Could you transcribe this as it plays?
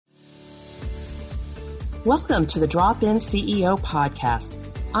Welcome to the Drop-In CEO podcast.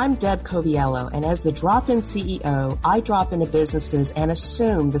 I'm Deb Coviello, and as the Drop-In CEO, I drop into businesses and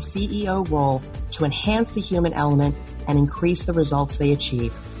assume the CEO role to enhance the human element and increase the results they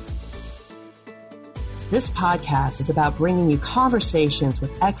achieve. This podcast is about bringing you conversations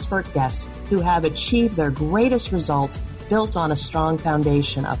with expert guests who have achieved their greatest results built on a strong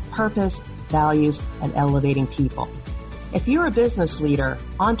foundation of purpose, values, and elevating people. If you're a business leader,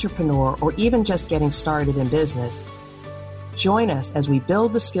 entrepreneur, or even just getting started in business, join us as we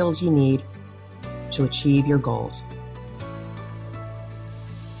build the skills you need to achieve your goals.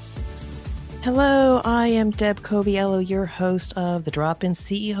 Hello, I am Deb Coviello, your host of the Drop-In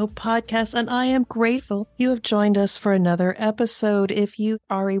CEO podcast, and I am grateful you have joined us for another episode. If you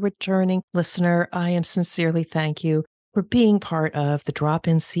are a returning listener, I am sincerely thank you for being part of the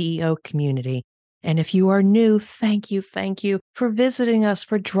Drop-In CEO community. And if you are new, thank you for visiting us,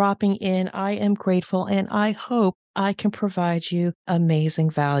 for dropping in. I am grateful, and I hope I can provide you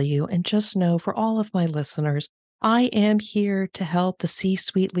amazing value. And just know, for all of my listeners, I am here to help the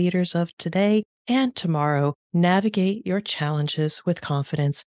C-suite leaders of today and tomorrow navigate your challenges with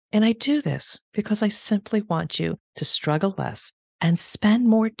confidence. And I do this because I simply want you to struggle less and spend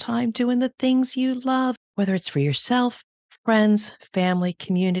more time doing the things you love, whether it's for yourself, friends, family,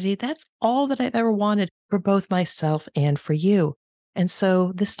 community. That's all that I've ever wanted for both myself and for you. And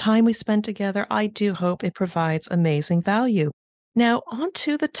so this time we spend together, I do hope it provides amazing value. Now, on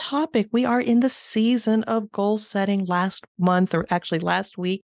to the topic. We are in the season of goal setting. Last month, or actually last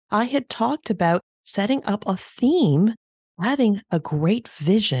week, I had talked about setting up a theme, having a great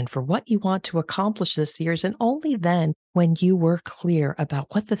vision for what you want to accomplish this year, and only then, when you were clear about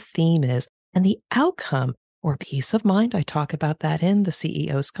what the theme is and the outcome or peace of mind, I talk about that in the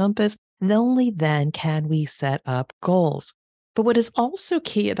CEO's Compass, and only then can we set up goals. But what is also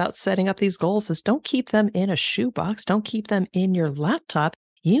key about setting up these goals is don't keep them in a shoebox. Don't keep them in your laptop.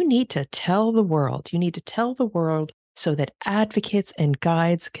 You need to tell the world. You need to tell the world so that advocates and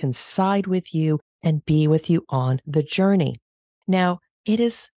guides can side with you and be with you on the journey. Now, it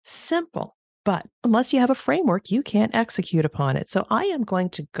is simple, but unless you have a framework, you can't execute upon it. So I am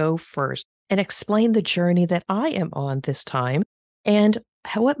going to go first and explain the journey that I am on this time and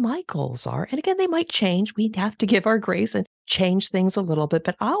what my goals are. And again, they might change. We have to give our grace and change things a little bit,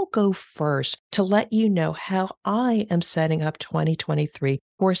 but I'll go first to let you know how I am setting up 2023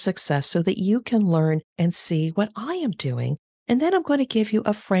 for success so that you can learn and see what I am doing. And then I'm going to give you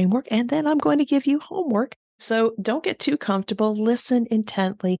a framework, and then I'm going to give you homework. So don't get too comfortable. Listen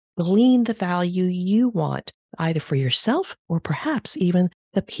intently, glean the value you want, either for yourself or perhaps even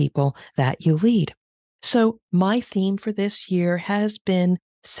the people that you lead. So my theme for this year has been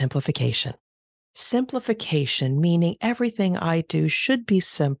simplification. Simplification, meaning everything I do should be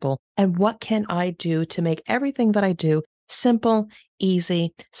simple. And what can I do to make everything that I do simple,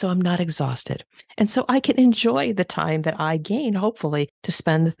 easy, so I'm not exhausted? And so I can enjoy the time that I gain, hopefully, to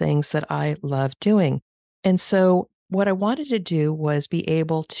spend the things that I love doing. And so what I wanted to do was be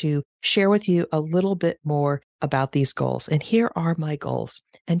able to share with you a little bit more about these goals. And here are my goals.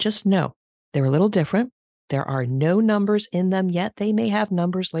 And just know they're a little different. There are no numbers in them yet. They may have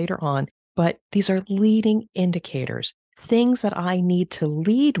numbers later on, but these are leading indicators, things that I need to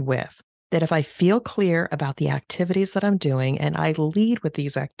lead with, that if I feel clear about the activities that I'm doing and I lead with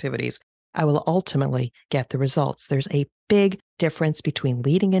these activities, I will ultimately get the results. There's a big difference between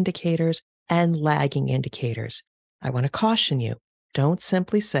leading indicators and lagging indicators. I want to caution you, don't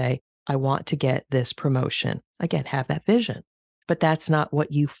simply say, I want to get this promotion. Again, have that vision, but that's not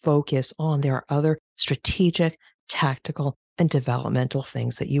what you focus on. There are other strategic, tactical, and developmental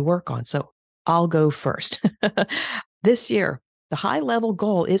things that you work on. So I'll go first. This year, the high level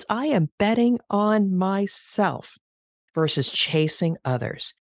goal is I am betting on myself versus chasing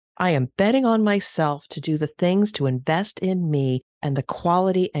others. I am betting on myself to do the things to invest in me and the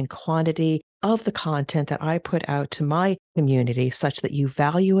quality and quantity of the content that I put out to my community such that you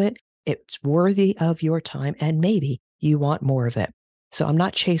value it, it's worthy of your time, and maybe you want more of it. So I'm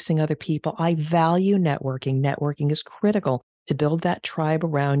not chasing other people. I value networking. Networking is critical to build that tribe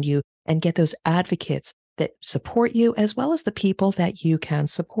around you and get those advocates that support you as well as the people that you can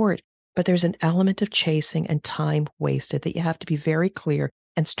support. But there's an element of chasing and time wasted that you have to be very clear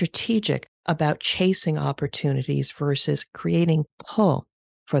and strategic about chasing opportunities versus creating pull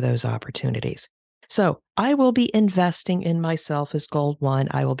for those opportunities. So I will be investing in myself as goal one.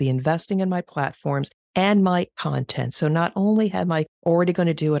 I will be investing in my platforms and my content. So not only am I already going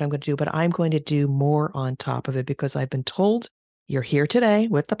to do what I'm going to do, but I'm going to do more on top of it because I've been told you're here today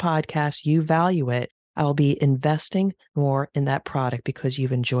with the podcast, you value it. I'll be investing more in that product because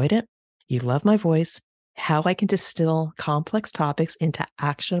you've enjoyed it. You love my voice how I can distill complex topics into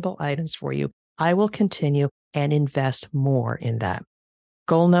actionable items for you, I will continue and invest more in that.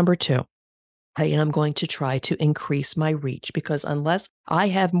 Goal number 2, I am going to try to increase my reach, because unless I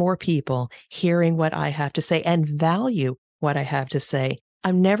have more people hearing what I have to say and value what I have to say,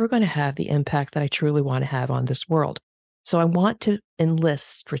 I'm never going to have the impact that I truly want to have on this world. So I want to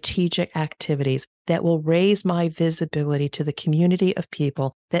enlist strategic activities that will raise my visibility to the community of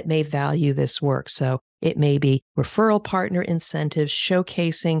people that may value this work. So it may be referral partner incentives,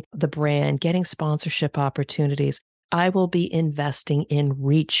 showcasing the brand, getting sponsorship opportunities. I will be investing in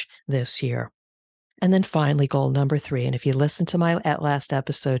reach this year. And then finally, goal number 3. And if you listen to my last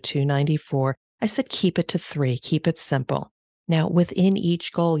episode, 294, I said keep it to 3, keep it simple. Now, within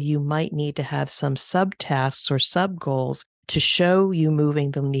each goal, you might need to have some subtasks or sub goals to show you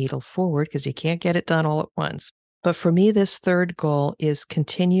moving the needle forward, because you can't get it done all at once. But for me, this third goal is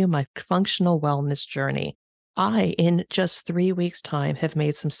continue my functional wellness journey. I, in just 3 weeks' time, have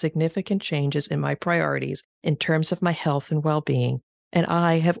made some significant changes in my priorities in terms of my health and well-being. And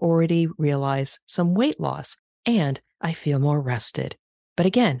I have already realized some weight loss, and I feel more rested. But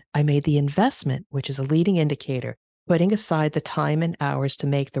again, I made the investment, which is a leading indicator, putting aside the time and hours to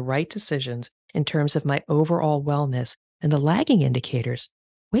make the right decisions in terms of my overall wellness, and the lagging indicators,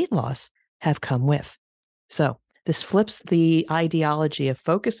 weight loss, have come with. So this flips the ideology of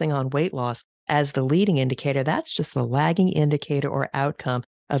focusing on weight loss as the leading indicator. That's just the lagging indicator or outcome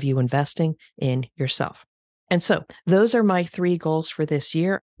of you investing in yourself. And so those are my 3 goals for this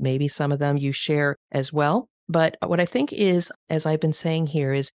year. Maybe some of them you share as well. But what I think is, as I've been saying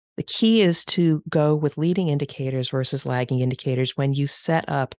here, is the key is to go with leading indicators versus lagging indicators when you set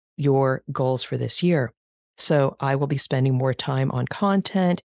up your goals for this year. So I will be spending more time on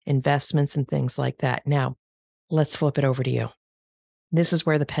content, investments, and things like that. Now, let's flip it over to you. This is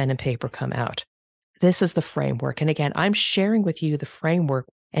where the pen and paper come out. This is the framework. And again, I'm sharing with you the framework.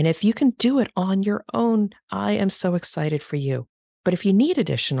 And if you can do it on your own, I am so excited for you. But if you need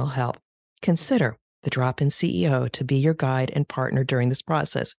additional help, consider the Drop-In CEO to be your guide and partner during this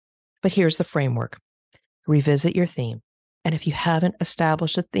process. But here's the framework. Revisit your theme. And if you haven't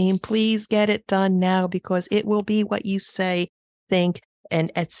established a theme, please get it done now, because it will be what you say, think,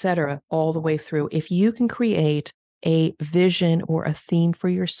 and etc. all the way through. If you can create a vision or a theme for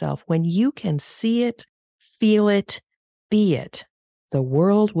yourself, when you can see it, feel it, be it, the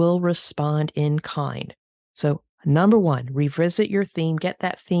world will respond in kind. So, number 1, revisit your theme, get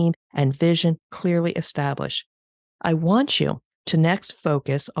that theme and vision clearly established. I want you to next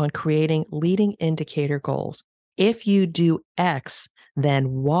focus on creating leading indicator goals. If you do X, then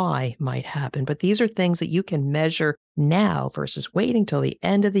Y might happen. But these are things that you can measure now versus waiting till the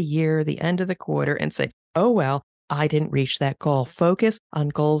end of the year, the end of the quarter, and say, oh, well, I didn't reach that goal. Focus on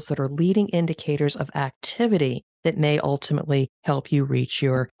goals that are leading indicators of activity that may ultimately help you reach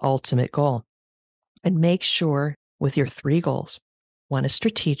your ultimate goal. And make sure with your 3 goals, 1 is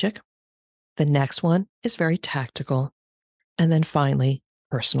strategic, the next one is very tactical, and then finally,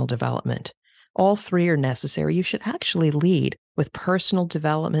 personal development. All 3 are necessary. You should actually lead with personal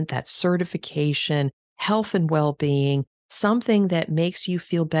development, that certification, health and well-being, something that makes you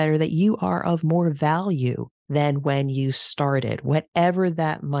feel better, that you are of more value than when you started, whatever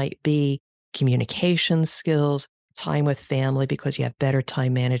that might be. Communication skills, time with family, because you have better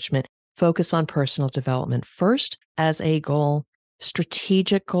time management. Focus on personal development first as a goal.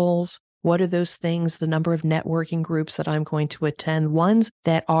 Strategic goals. What are those things? The number of networking groups that I'm going to attend, ones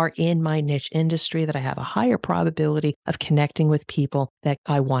that are in my niche industry that I have a higher probability of connecting with people that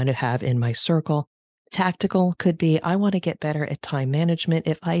I want to have in my circle. Tactical could be, I want to get better at time management.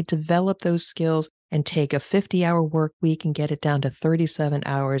 If I develop those skills and take a 50-hour work week and get it down to 37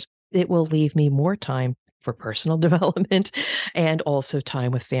 hours, it will leave me more time for personal development and also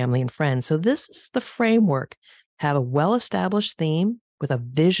time with family and friends. So this is the framework. Have a well-established theme with a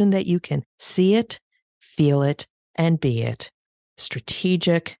vision that you can see it, feel it, and be it.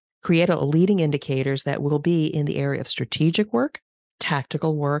 Strategic, create a leading indicators that will be in the area of strategic work,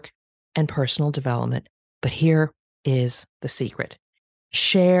 tactical work, and personal development. But here is the secret.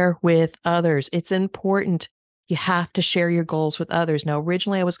 Share with others. It's important. You have to share your goals with others. Now,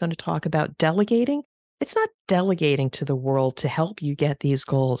 originally I was going to talk about delegating. It's not delegating to the world to help you get these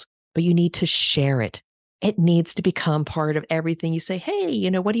goals, but you need to share it. It needs to become part of everything you say. Hey,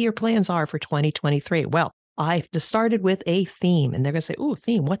 what are your plans are for 2023? Well, I've started with a theme, and they're going to say, oh,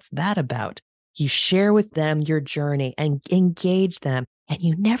 theme, what's that about? You share with them your journey and engage them. And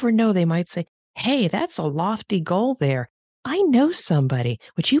you never know, they might say, hey, that's a lofty goal there. I know somebody.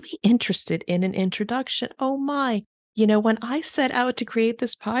 Would you be interested in an introduction? Oh my, When I set out to create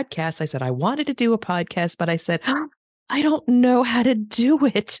this podcast, I said I wanted to do a podcast, but I said, I don't know how to do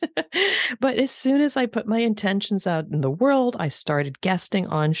it. But as soon as I put my intentions out in the world, I started guesting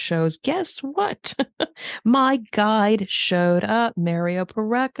on shows. Guess what? My guide showed up, Mario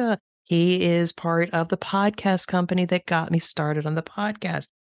Pareca. He is part of the podcast company that got me started on the podcast.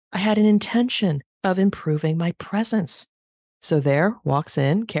 I had an intention of improving my presence. So there walks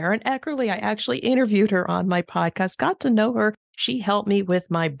in Karen Eckerly. I actually interviewed her on my podcast, got to know her. She helped me with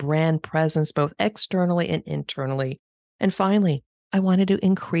my brand presence, both externally and internally. And finally, I wanted to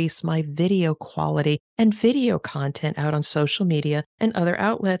increase my video quality and video content out on social media and other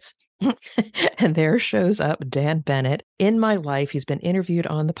outlets. And there shows up Dan Bennett in my life. He's been interviewed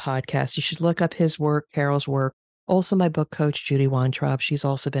on the podcast. You should look up his work, Carol's work. Also, my book coach, Judy Weintraub. She's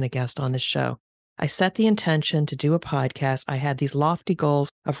also been a guest on this show. I set the intention to do a podcast. I had these lofty goals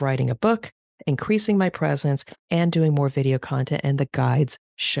of writing a book, increasing my presence, and doing more video content, and the guides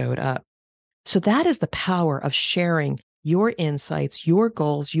showed up. So that is the power of sharing your insights, your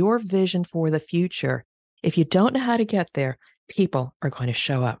goals, your vision for the future. If you don't know how to get there, people are going to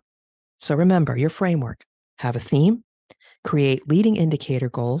show up. So remember your framework. Have a theme, create leading indicator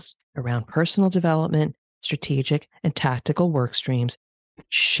goals around personal development, strategic, and tactical work streams.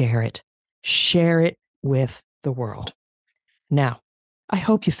 Share it. Share it with the world. Now, I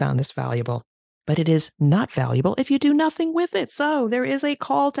hope you found this valuable, but it is not valuable if you do nothing with it. So there is a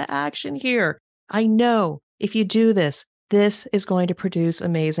call to action here. I know if you do this, this is going to produce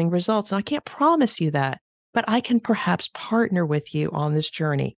amazing results. And I can't promise you that, but I can perhaps partner with you on this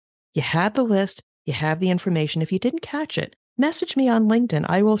journey. You have the list, you have the information. If you didn't catch it, message me on LinkedIn.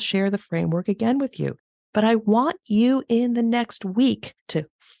 I will share the framework again with you. But I want you in the next week to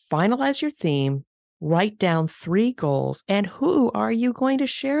finalize your theme, write down 3 goals, and who are you going to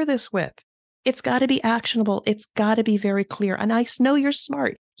share this with? It's got to be actionable. It's got to be very clear. And I know you're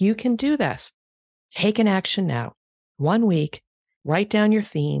smart. You can do this. Take an action now. 1 week, write down your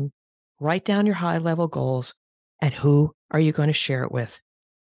theme, write down your high-level goals, and who are you going to share it with?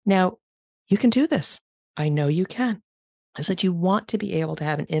 Now, you can do this. I know you can. I said you want to be able to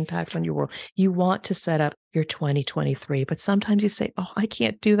have an impact on your world. You want to set up your 2023, but sometimes you say, oh, I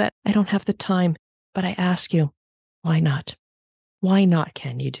can't do that. I don't have the time. But I ask you, why not? Why not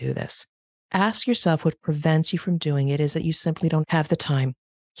can you do this? Ask yourself what prevents you from doing it is that you simply don't have the time.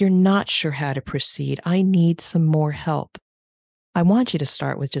 You're not sure how to proceed. I need some more help. I want you to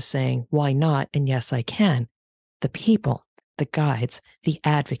start with just saying, why not? And yes, I can. The people, the guides, the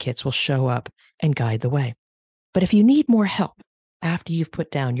advocates will show up and guide the way. But if you need more help after you've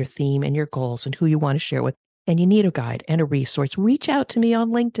put down your theme and your goals and who you want to share with, and you need a guide and a resource, reach out to me on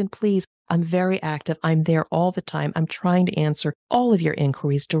LinkedIn, please. I'm very active. I'm there all the time. I'm trying to answer all of your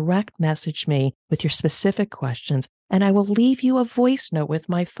inquiries. Direct message me with your specific questions, and I will leave you a voice note with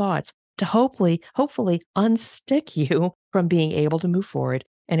my thoughts to hopefully unstick you from being able to move forward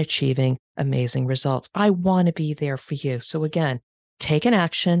and achieving amazing results. I want to be there for you. So again, take an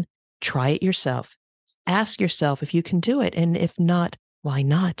action, try it yourself. Ask yourself if you can do it. And if not, why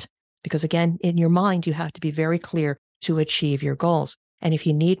not? Because again, in your mind, you have to be very clear to achieve your goals. And if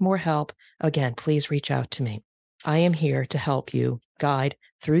you need more help, again, please reach out to me. I am here to help you guide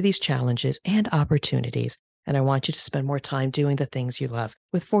through these challenges and opportunities. And I want you to spend more time doing the things you love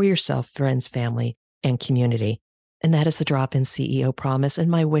for yourself, friends, family, and community. And that is the Drop-In CEO promise and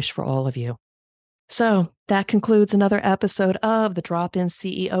my wish for all of you. So that concludes another episode of the Drop-In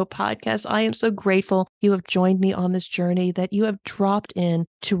CEO podcast. I am so grateful you have joined me on this journey, that you have dropped in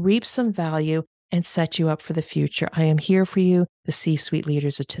to reap some value and set you up for the future. I am here for you, the C-suite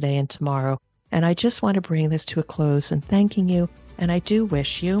leaders of today and tomorrow. And I just want to bring this to a close and thanking you. And I do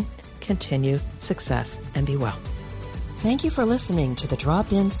wish you continued success and be well. Thank you for listening to the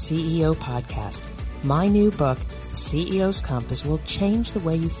Drop-In CEO podcast. My new book, The CEO's Compass, will change the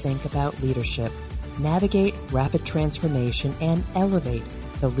way you think about leadership, navigate rapid transformation, and elevate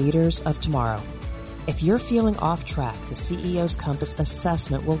the leaders of tomorrow. If you're feeling off track, the CEO's Compass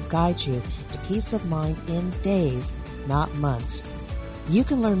assessment will guide you to peace of mind in days, not months. You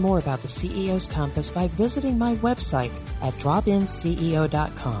can learn more about the CEO's Compass by visiting my website at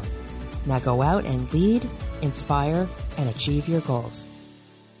dropinceo.com. Now go out and lead, inspire, and achieve your goals.